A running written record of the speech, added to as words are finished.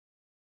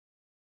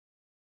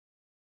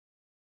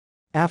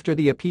After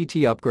the apt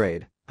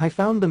upgrade, I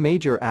found the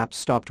major apps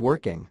stopped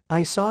working.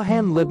 I saw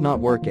hamlib not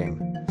working.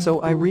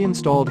 So I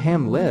reinstalled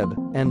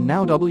hamlib, and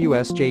now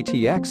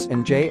wsjt-x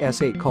and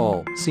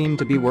js8call seem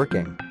to be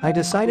working. I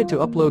decided to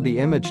upload the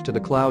image to the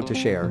cloud to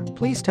share.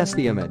 Please test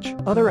the image.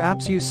 Other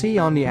apps you see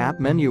on the app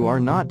menu are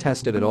not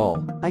tested at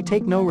all. I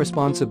take no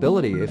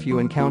responsibility if you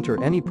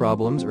encounter any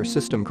problems or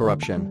system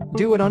corruption.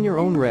 Do it on your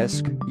own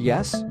risk.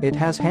 Yes, it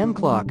has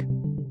Hamclock.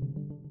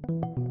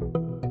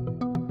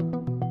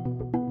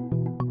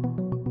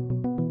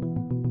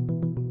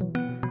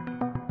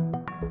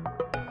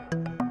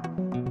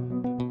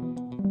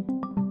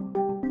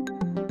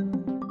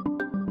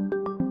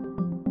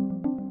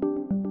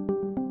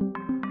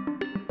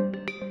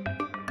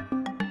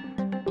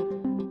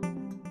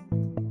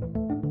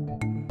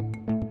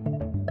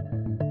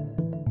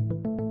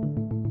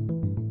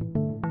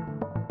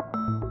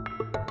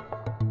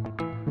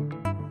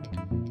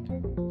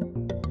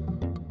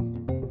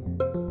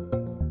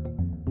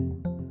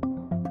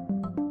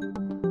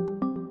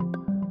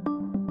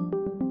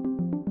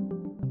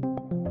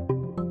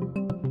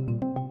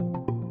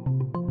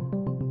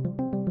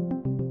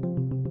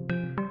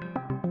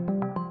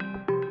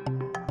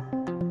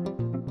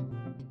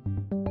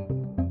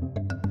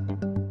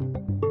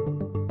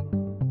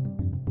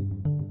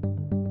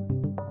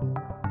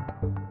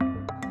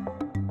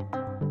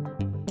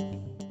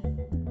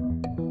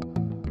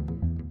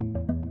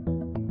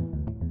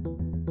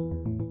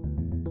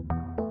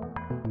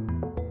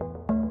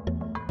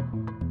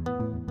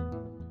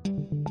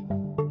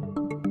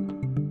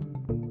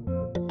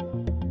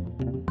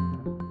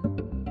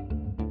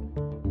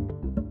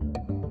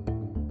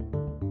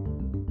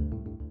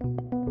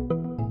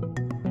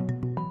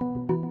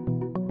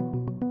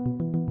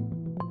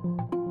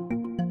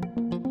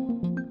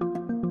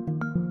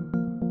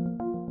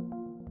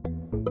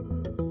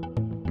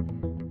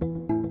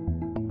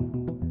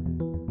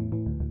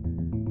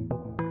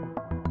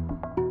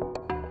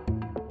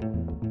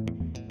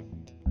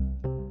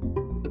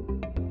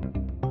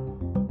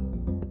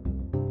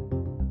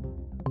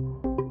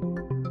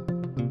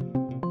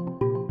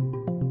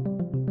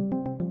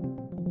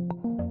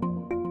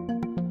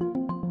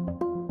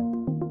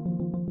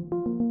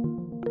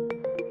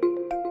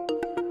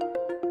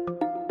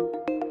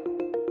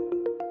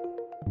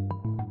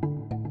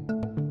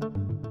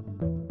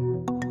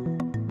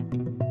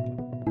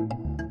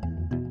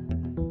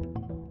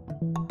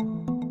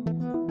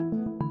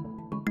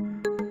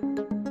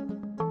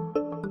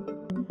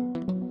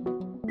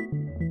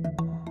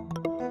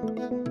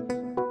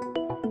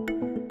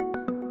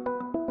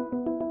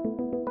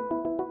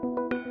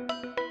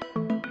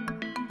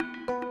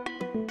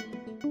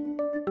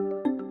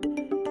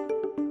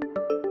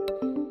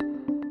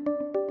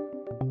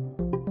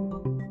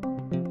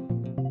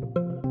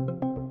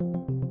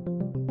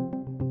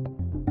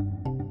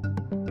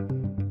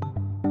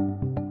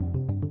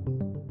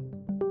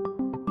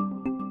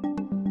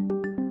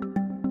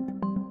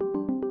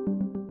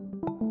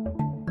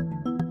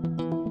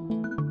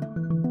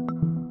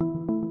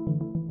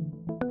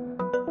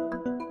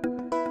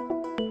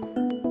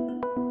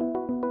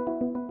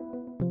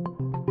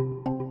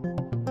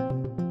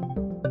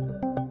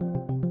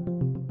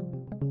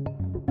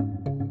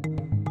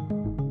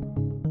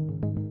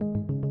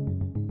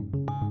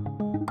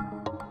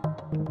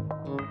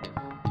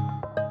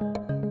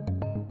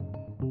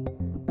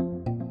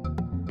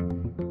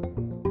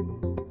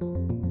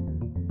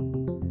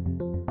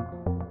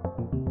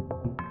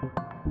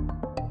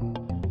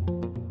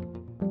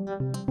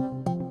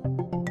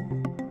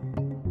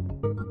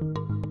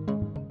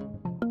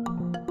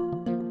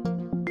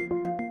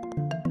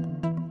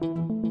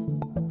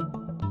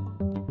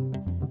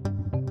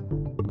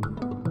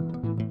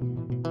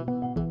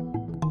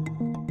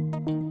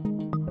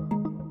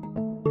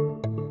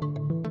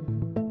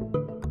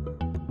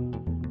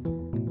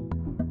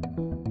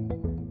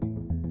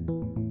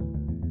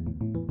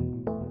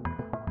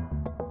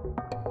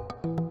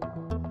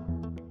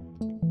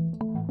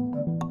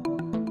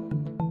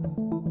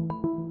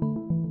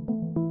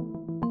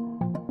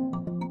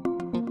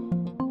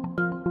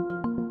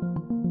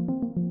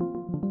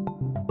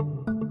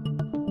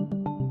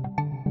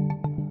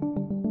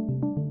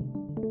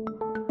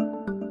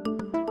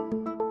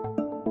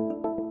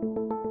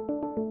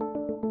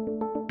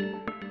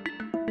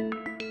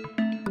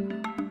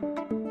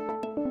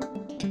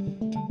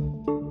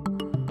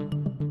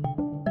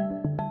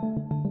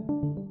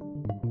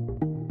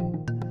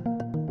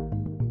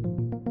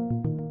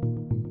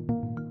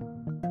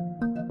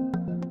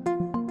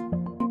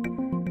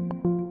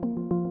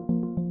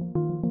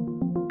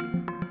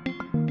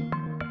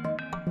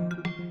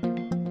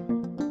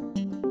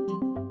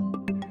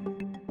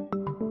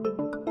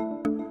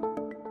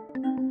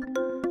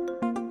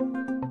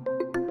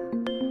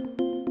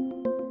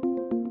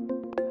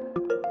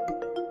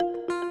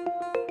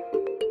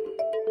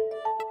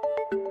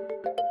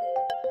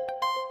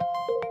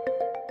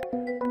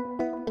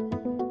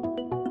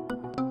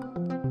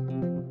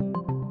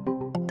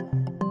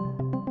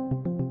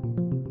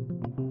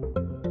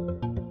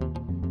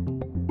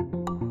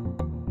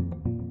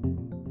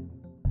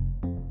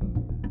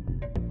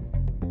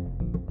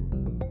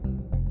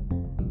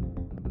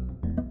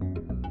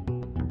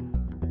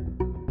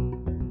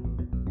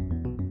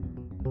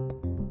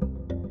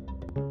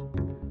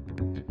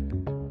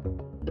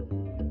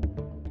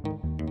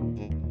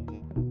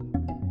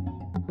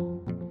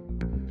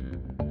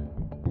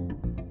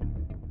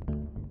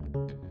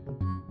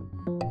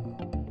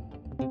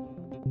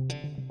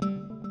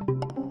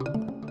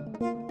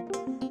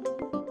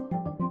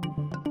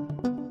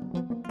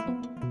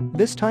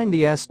 This time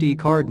the SD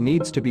card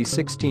needs to be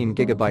 16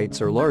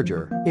 GB or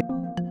larger.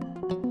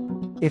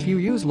 If you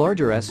use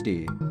larger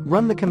SD,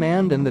 run the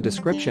command in the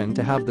description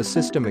to have the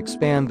system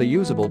expand the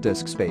usable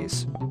disk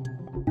space.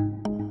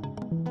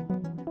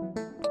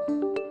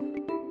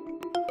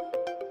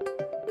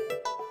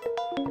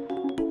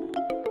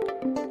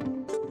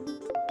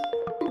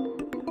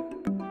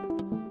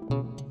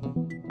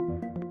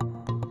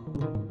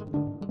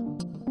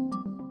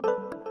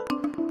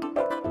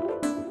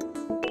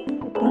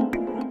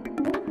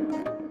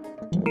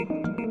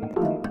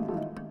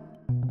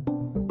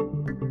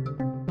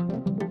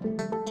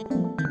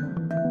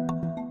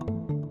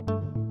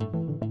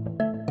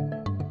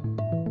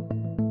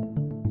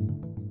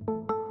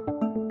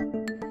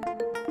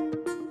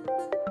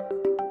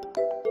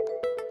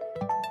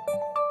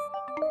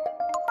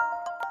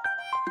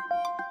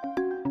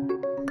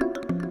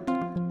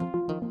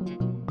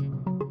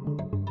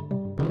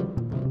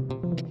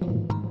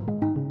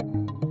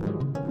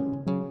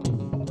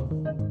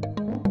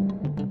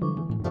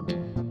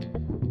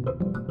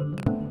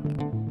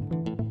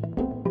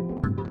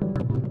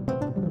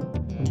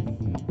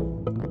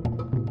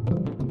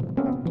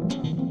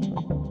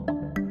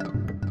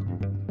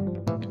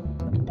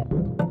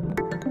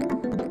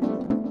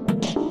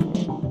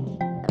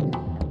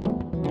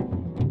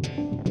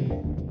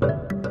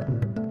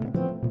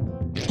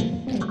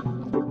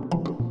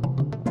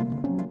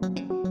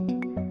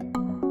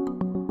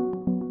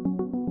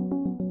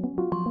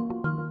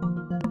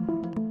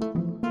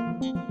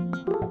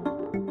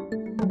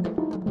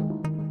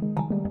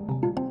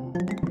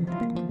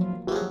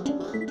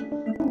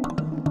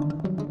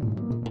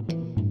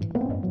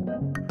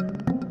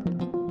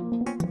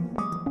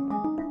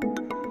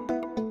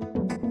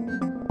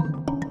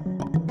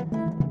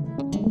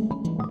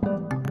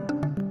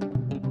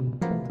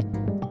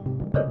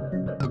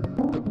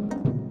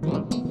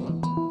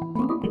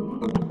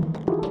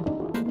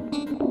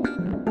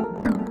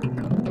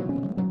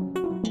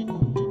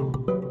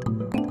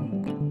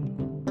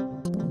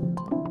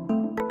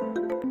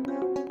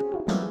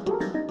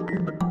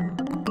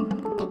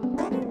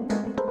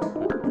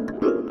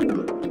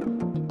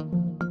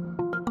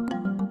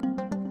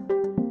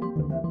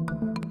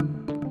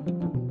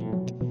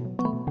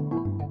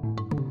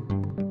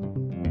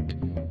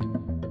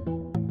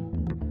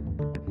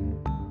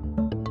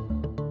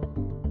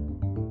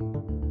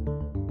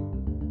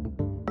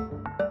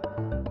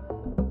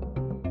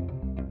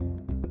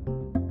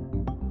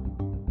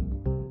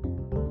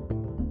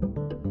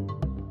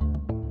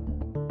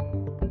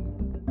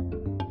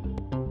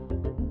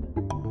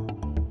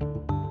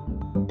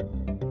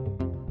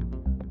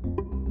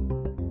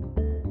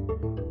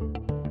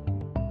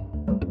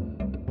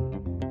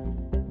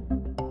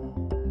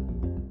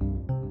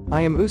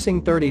 I am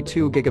using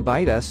 32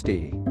 GB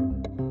SD.